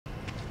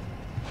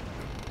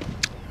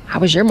How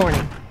was your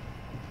morning?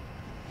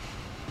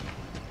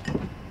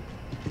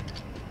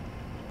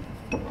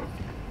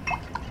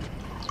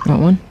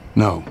 Want one?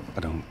 No, I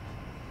don't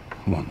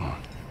want one.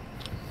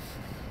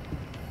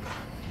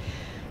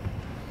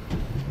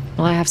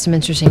 Well, I have some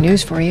interesting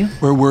news for you.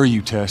 Where were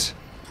you, Tess?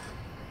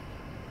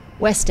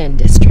 West End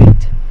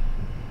District.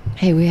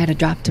 Hey, we had a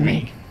drop to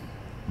make.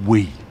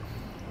 We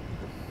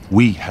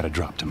had a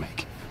drop to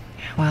make.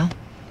 Well,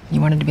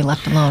 you wanted to be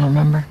left alone,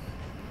 remember?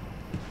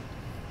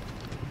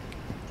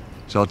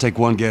 So I'll take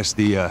one guess.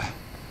 The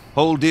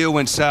whole deal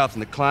went south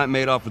and the client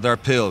made off with our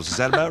pills. Is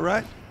that about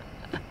right?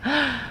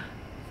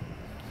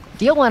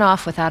 Deal went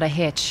off without a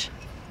hitch.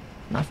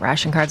 Enough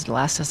ration cards to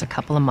last us a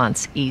couple of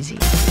months. Easy.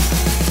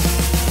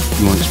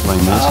 You want to explain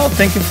this? Oh,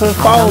 thank you for the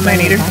follow,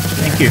 man-eater.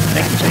 Thank you.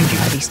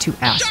 By these two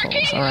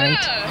assholes, all right?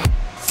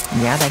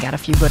 Yeah, they got a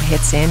few good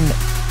hits in.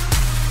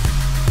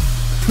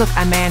 Look,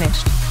 I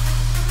managed.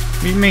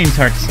 What do you mean it's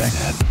hard to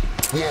say?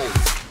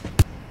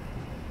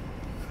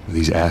 Are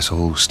these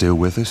assholes still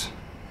with us?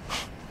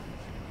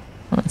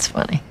 Well, that's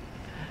funny.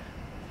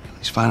 At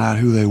least find out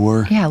who they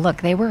were. Yeah,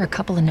 look, they were a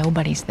couple of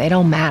nobodies. They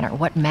don't matter.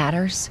 What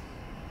matters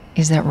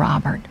is that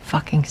Robert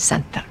fucking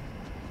sent them.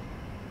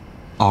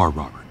 Our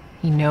Robert.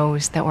 He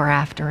knows that we're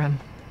after him.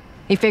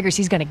 He figures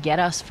he's gonna get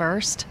us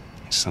first.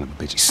 Son of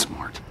a bitch, he's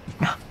smart.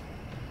 No.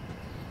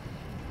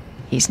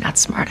 He's not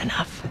smart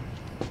enough.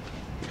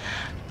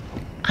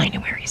 I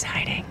know where he's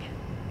hiding.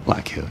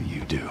 Like hell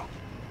you do.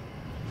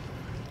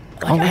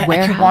 Like,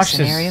 I can watch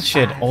this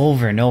shit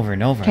over and over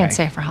and over. Can't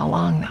say for how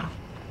long, though.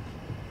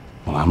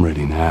 Well, I'm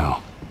ready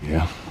now.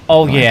 Yeah?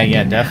 Oh,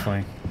 yeah,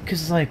 definitely.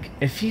 Because, like,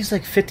 if he's,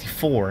 like,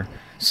 54,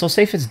 so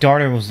say if his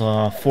daughter was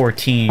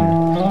 14,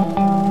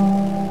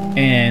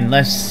 and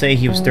let's say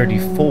he was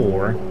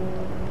 34,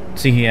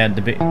 so he had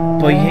the big...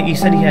 But he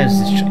said he has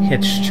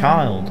his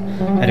child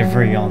at a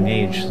very young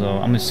age, so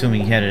I'm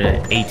assuming he had it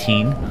at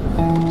 18.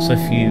 So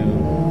if you...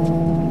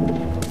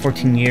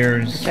 14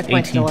 years,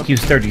 18, he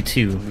was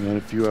 32.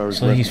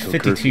 So he's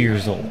 52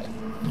 years old.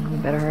 We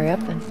better hurry up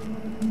then.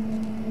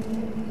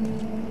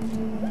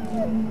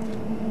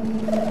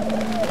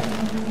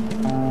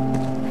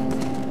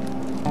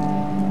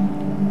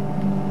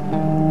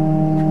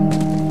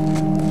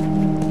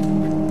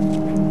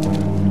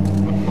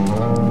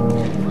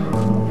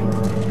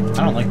 I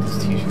don't like this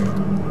t-shirt.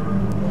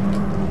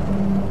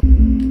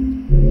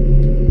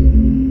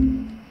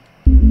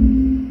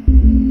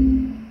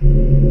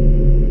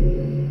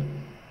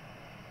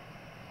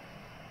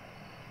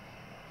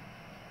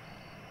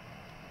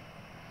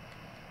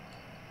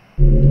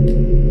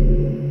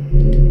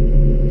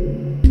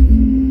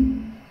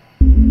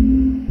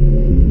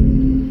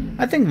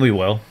 I think we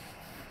will.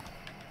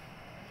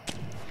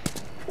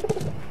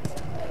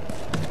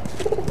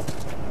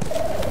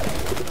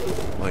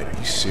 Wait, are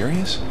you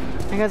serious?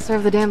 I got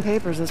served the damn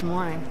papers this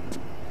morning.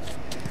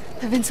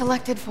 I've been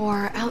selected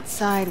for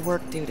outside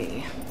work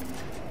duty.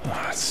 Oh,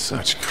 that's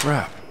such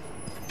crap.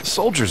 The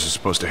soldiers are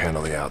supposed to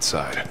handle the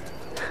outside.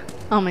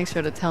 I'll make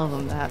sure to tell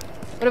them that.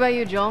 What about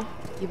you, Joel?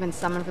 You been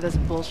summoned for this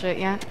bullshit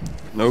yet?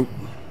 Nope.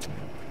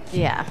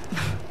 Yeah,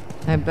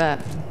 I bet.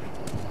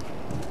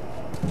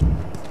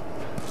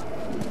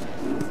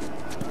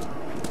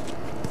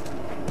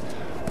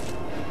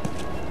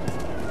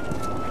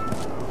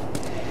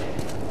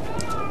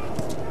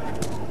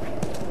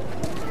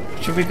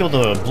 Should we go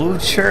the blue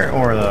shirt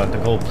or the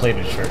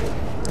gold-plated shirt?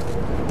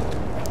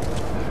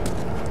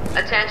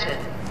 Attention.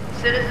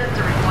 Citizens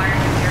are required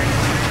to carry a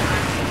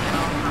at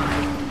all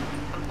times.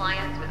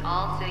 Compliance with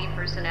all city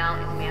personnel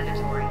is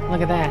mandatory.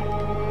 Look at that.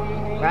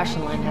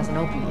 Ration line hasn't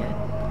opened yet.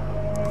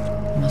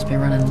 Must be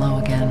running low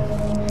again.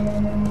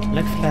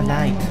 Look for the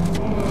light.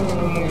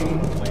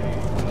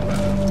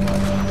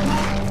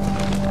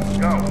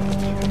 Go.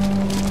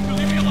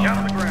 Down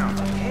on the ground.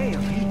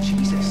 Okay,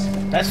 Jesus.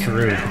 That's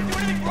rude.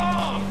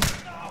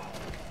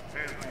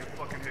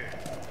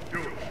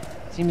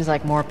 Seems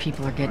like more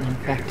people are getting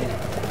infected.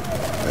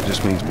 That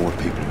just means more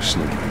people are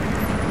sleeping.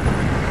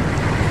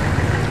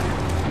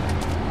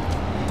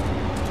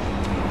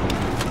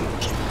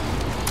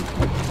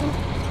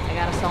 I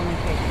got us all new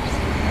papers.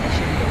 I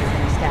shouldn't get as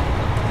many staff.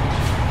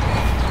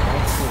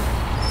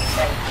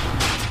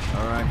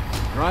 All right,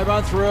 drive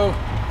on through.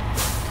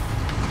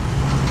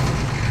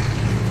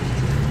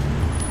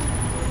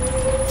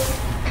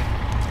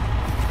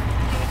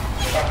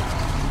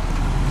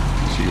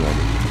 See you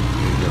later.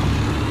 Here you go.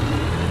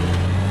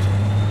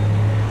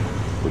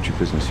 What's your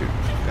business here?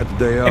 Got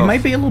the day off. It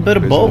might be a little bit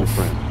of both.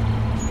 All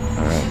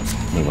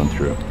right, move on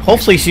through.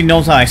 Hopefully she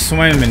knows how I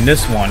swim in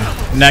this one.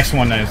 The next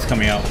one that is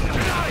coming out.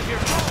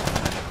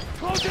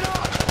 Close it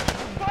up!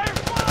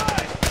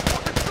 Firefly!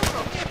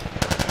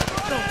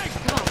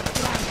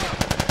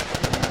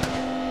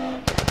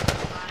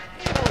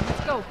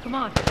 Let's go, come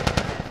on.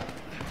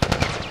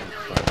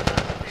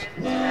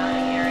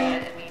 Surrounding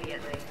area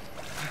immediately.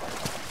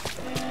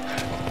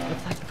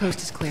 Looks like the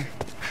coast is clear.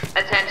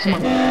 Attention.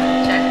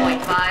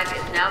 Checkpoint 5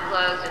 is now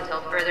closed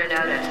until further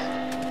notice.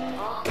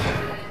 All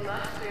citizens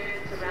must clear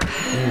the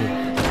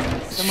surrounding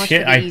area. So much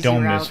Shit, for the I easy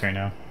don't route. miss right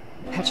now.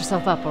 Patch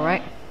yourself up, all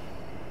right?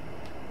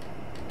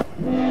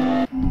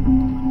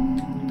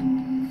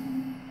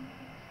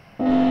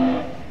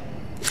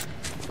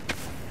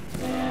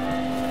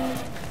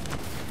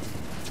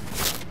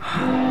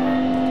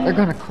 They're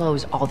gonna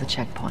close all the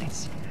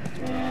checkpoints.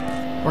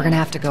 We're gonna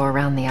have to go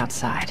around the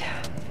outside.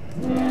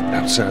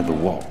 Outside the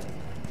wall.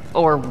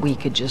 Or we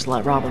could just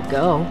let Robert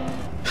go.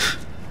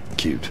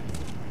 Cute.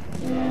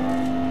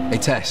 Hey,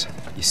 Tess,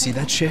 you see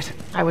that shit?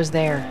 I was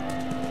there.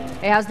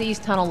 Hey, how's the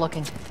east tunnel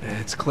looking?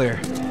 It's clear.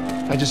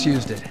 I just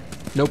used it.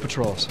 No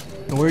patrols.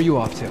 And where are you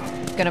off to?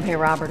 Gonna pay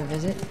Robert a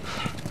visit?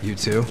 You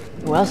too?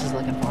 Who else is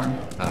looking for him?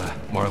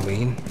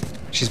 Marlene?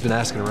 She's been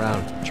asking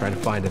around, trying to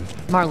find him.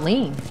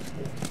 Marlene?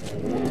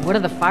 What do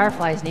the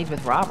Fireflies need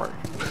with Robert?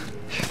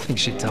 You think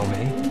she'd tell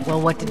me?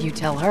 Well, what did you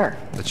tell her?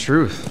 The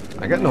truth.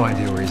 I got no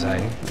idea where he's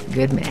hiding.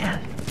 Good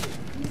man.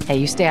 Hey,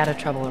 you stay out of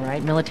trouble, all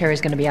right? Military's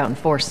gonna be out in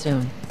force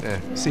soon. Yeah,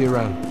 see you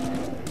around.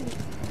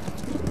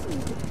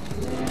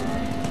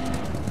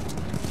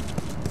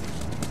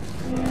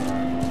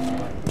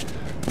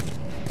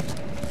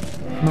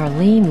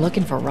 Marlene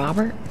looking for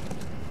Robert?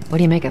 What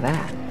do you make of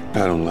that?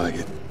 I don't like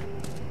it.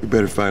 We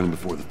better find him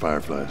before the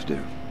Fireflies do.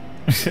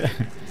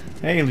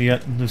 Hey,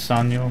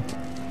 Lusanio.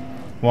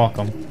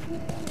 Welcome.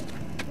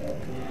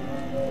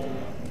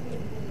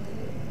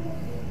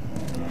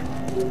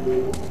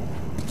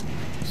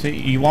 So,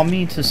 you want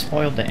me to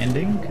spoil the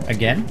ending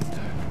again?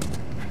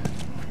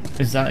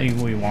 Is that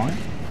what you want?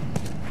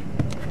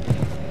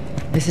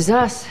 This is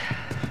us.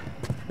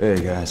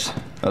 Hey guys,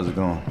 how's it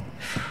going?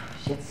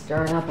 Shit's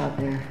stirring up out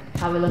there.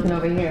 How we looking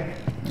over here?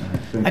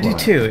 I do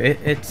too.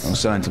 It's. No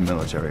signs of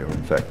military or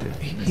infected.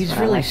 He's what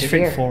I really like to hear.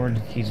 straightforward.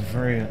 He's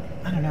very.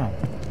 I don't know.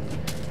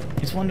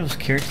 He's one of those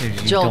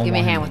characters you Joel, don't give me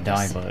a want hand him to with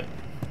die, this.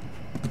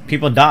 but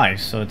people die,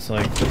 so it's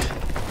like you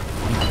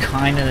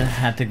kind of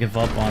had to give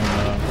up on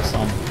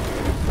some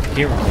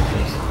heroes like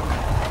this.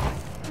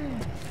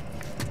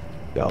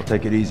 Yeah, I'll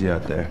take it easy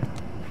out there.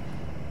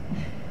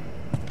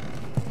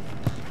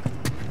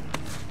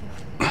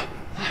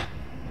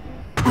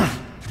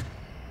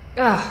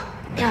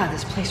 Oh, God,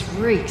 this place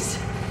reeks.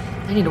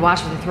 I need to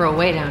watch what they throw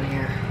away down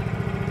here.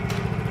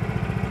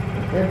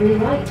 There be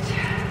light.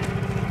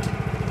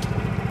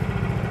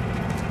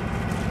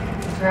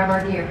 Let's grab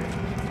our gear.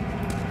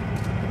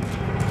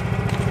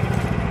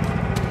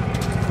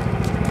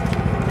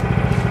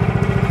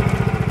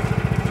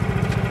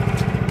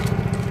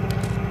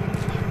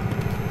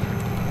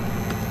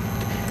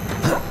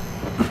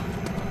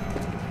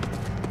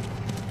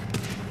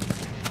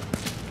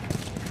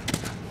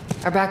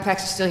 Our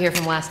backpacks are still here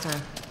from last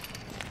time.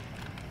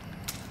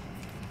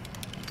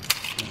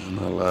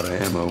 Not a lot of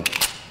ammo.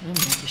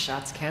 Make your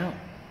shots count.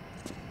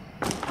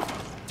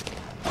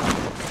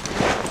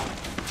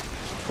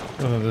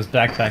 Oh, this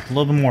backpack, a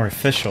little bit more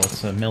official.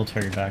 It's a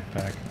military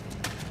backpack.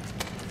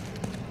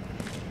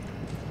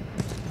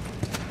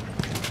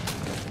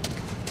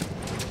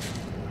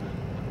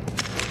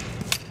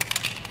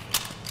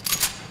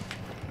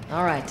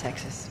 All right,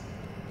 Texas.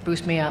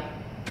 Boost me up.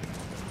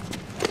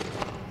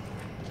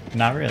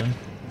 Not really.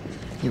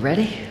 You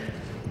ready?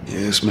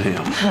 Yes,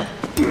 ma'am.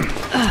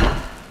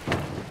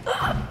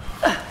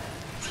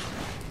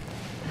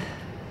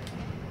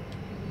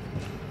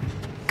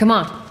 Come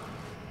on.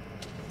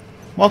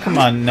 Welcome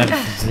on,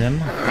 Zim.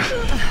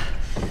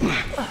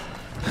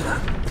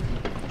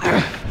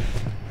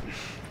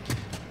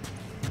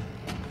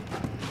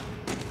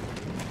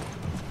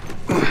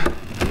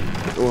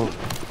 Well,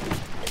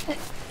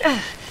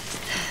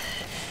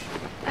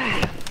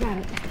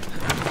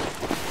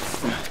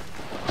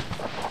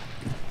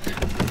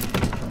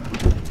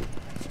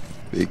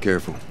 be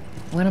careful.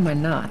 When am I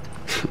not?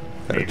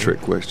 Got a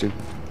trick question.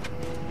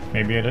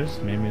 Maybe it is,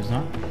 maybe it's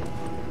not.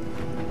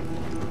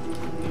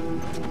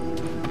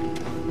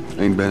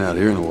 Ain't been out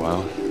here in a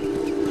while.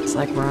 It's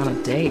like we're on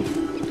a date.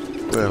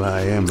 Well,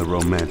 I am the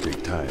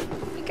romantic type.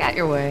 You got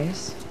your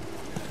ways.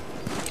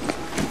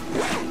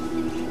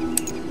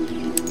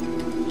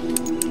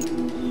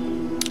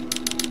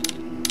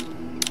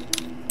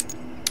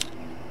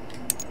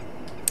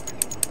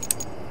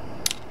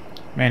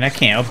 Man, I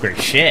can't upgrade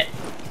shit.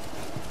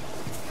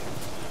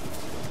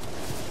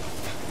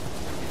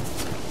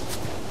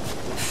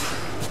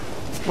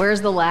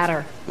 Where's the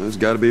ladder? It's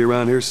got to be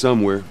around here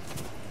somewhere.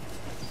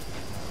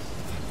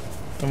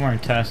 Don't worry,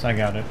 Tess, I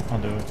got it. I'll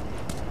do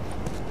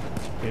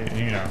it.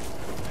 You know,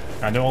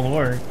 I do all the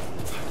work.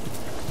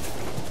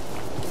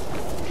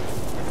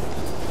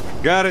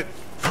 Got it.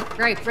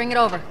 Great, bring it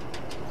over.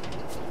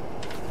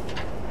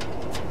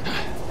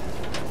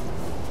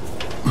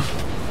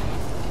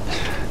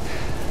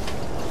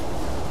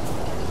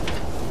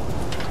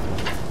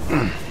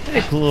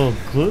 Hey, little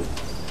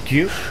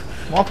cute.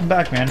 Welcome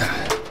back, man.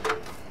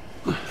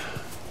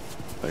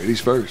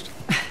 Ladies first.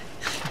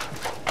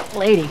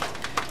 Lady,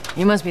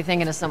 you must be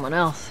thinking of someone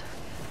else.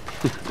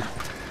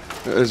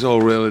 It's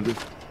all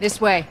relative. This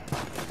way.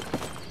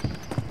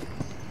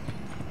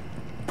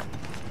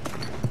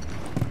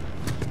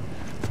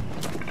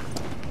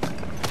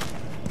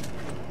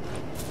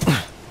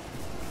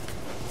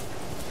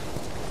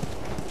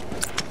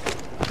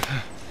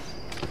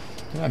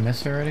 Did I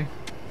miss it already?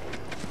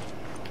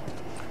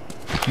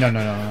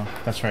 No.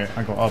 That's right.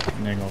 I go up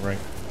and then go right.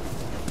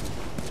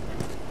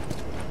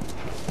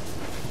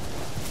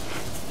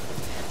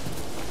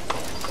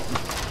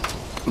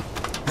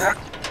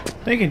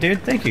 Thank you,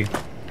 dude. Thank you.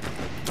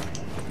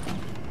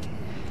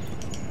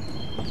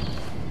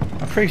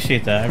 I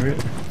appreciate that.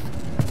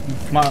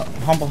 My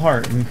humble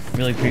heart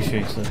really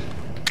appreciates it.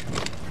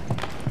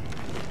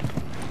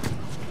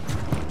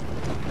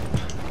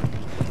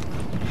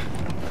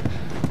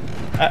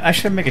 I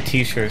should make a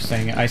t-shirt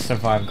saying I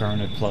survived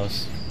Garnet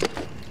Plus.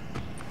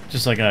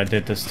 Just like I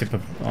did this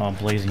stupid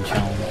blazing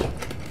challenge.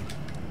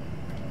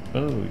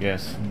 Oh,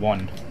 yes.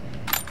 1.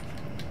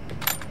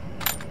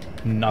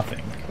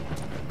 Nothing.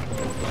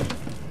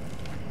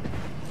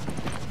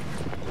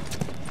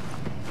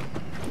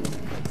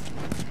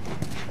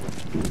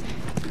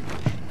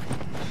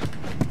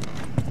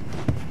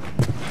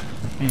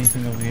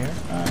 Anything over here?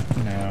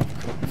 No.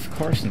 Of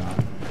course not.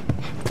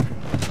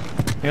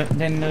 Yeah,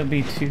 then they'll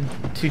be too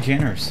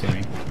generous to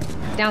me.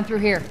 Down through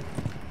here.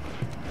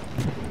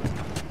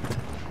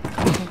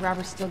 You think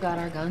Robert's still got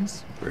our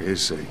guns? For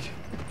his sake,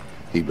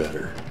 he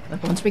better.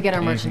 Look, once we get our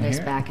Anything merchandise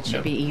here? back, it should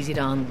Nope. be easy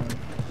to unload.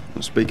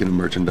 Well, speaking of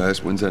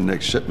merchandise, when's that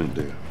next shipment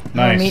due?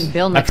 Nice. meeting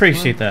Bill I next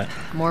appreciate month.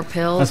 that. More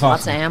pills, That's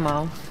lots of awesome.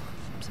 ammo,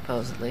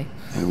 supposedly.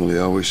 Yeah, well, he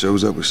always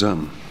shows up with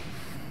something.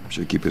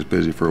 Should keep us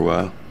busy for a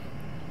while.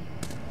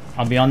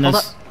 I'll be on Hold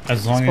this up.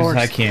 as long as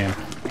I Spores. can.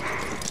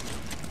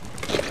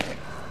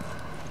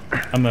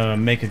 I'm gonna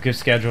make a good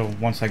schedule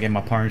once I get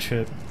my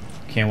partnership.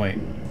 Can't wait.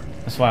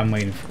 That's why I'm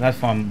waiting for.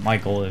 That's why my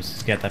goal is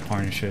to get that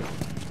partnership.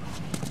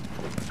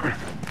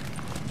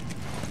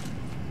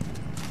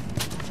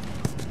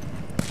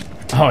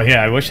 Oh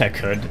yeah, I wish I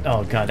could.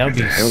 Oh god, that would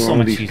be so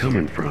much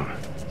easier. from?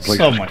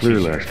 So much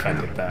easier if I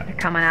did that. They're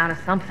coming out of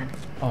something.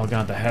 Oh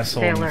god, the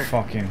hassle Stay and the alert.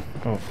 fucking.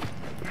 Oh.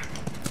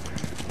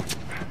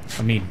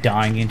 Of me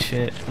dying and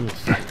shit.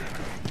 Oof.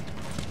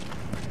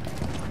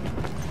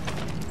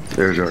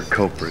 There's our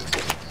culprit.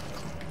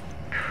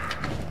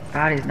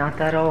 Body's not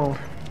that old.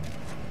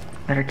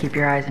 Better keep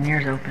your eyes and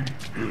ears open.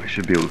 We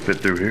should be able to fit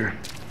through here.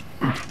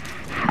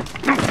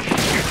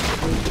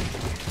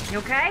 You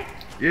okay?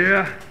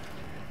 Yeah.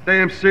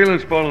 Damn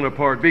ceiling's falling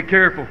apart. Be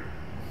careful.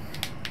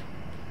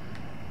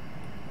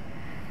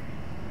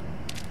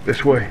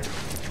 This way.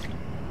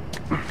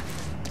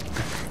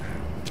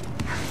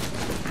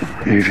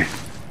 Easy.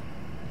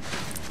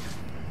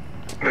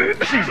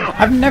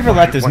 I've never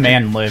let this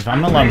man live.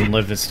 I'm gonna let him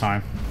live this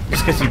time.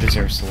 Just because he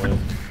deserves to live.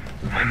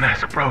 My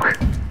mask broke.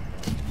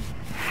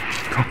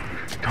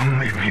 Don't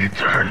leave me to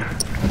turn.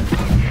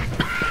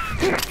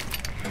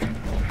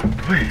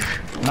 Please.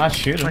 I'm not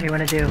shooting. What do you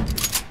want to do?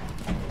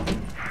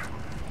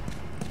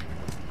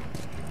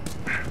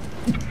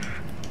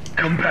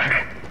 Come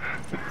back.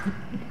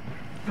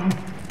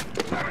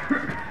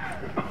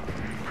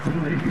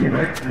 Don't leave me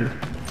like this.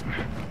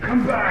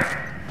 Come back.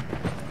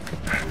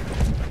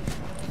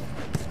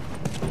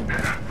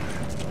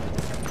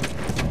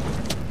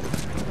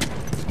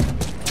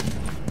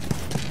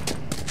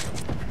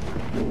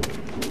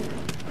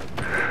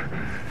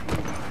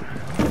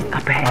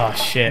 Up ahead. Oh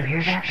shit. You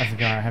hear that? I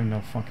forgot I have no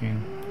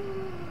fucking.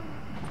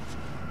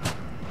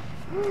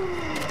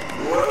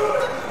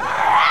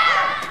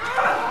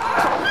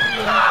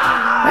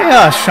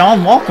 Hey,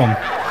 Sean, welcome.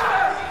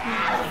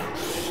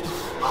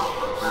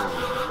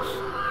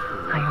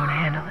 How you want to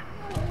handle it?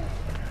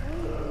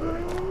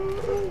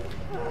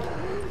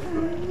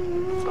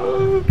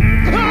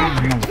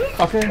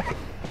 Motherfucker.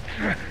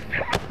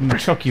 I'm gonna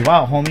choke you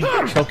out,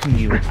 homie. Choking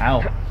you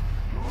out.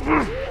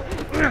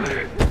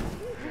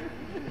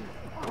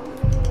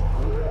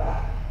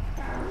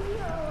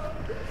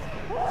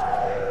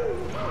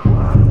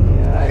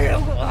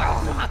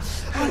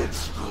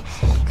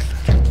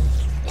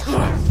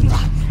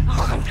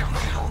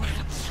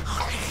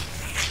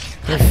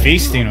 They're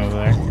feasting over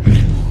there.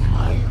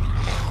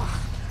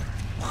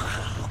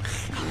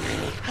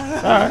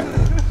 Alright.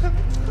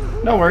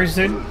 No worries,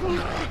 dude.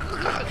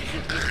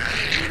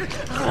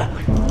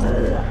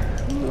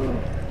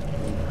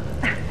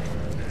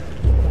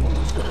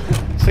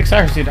 6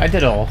 hours, dude. I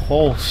did a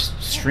whole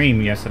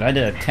stream yesterday. I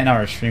did a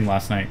 10-hour stream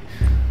last night.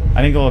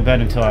 I didn't go to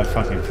bed until I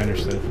fucking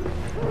finished it.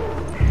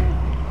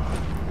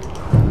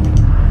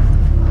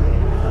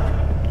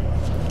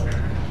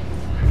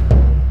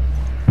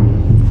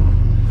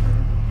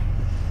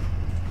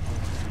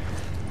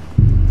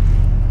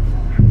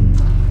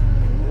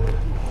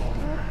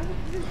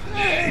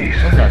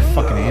 Those are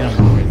fucking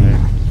animals right there.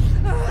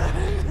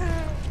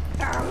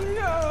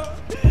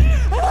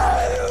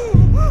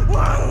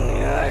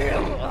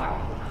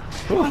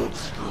 Ooh.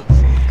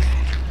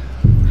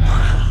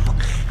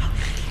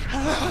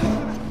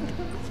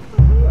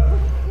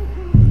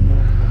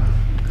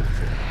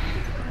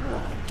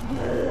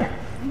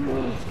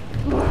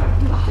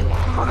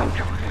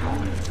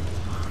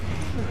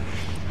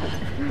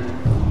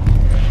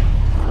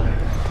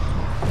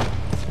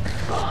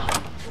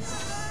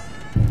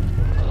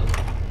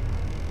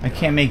 I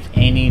can't make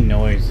any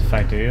noise if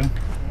I do.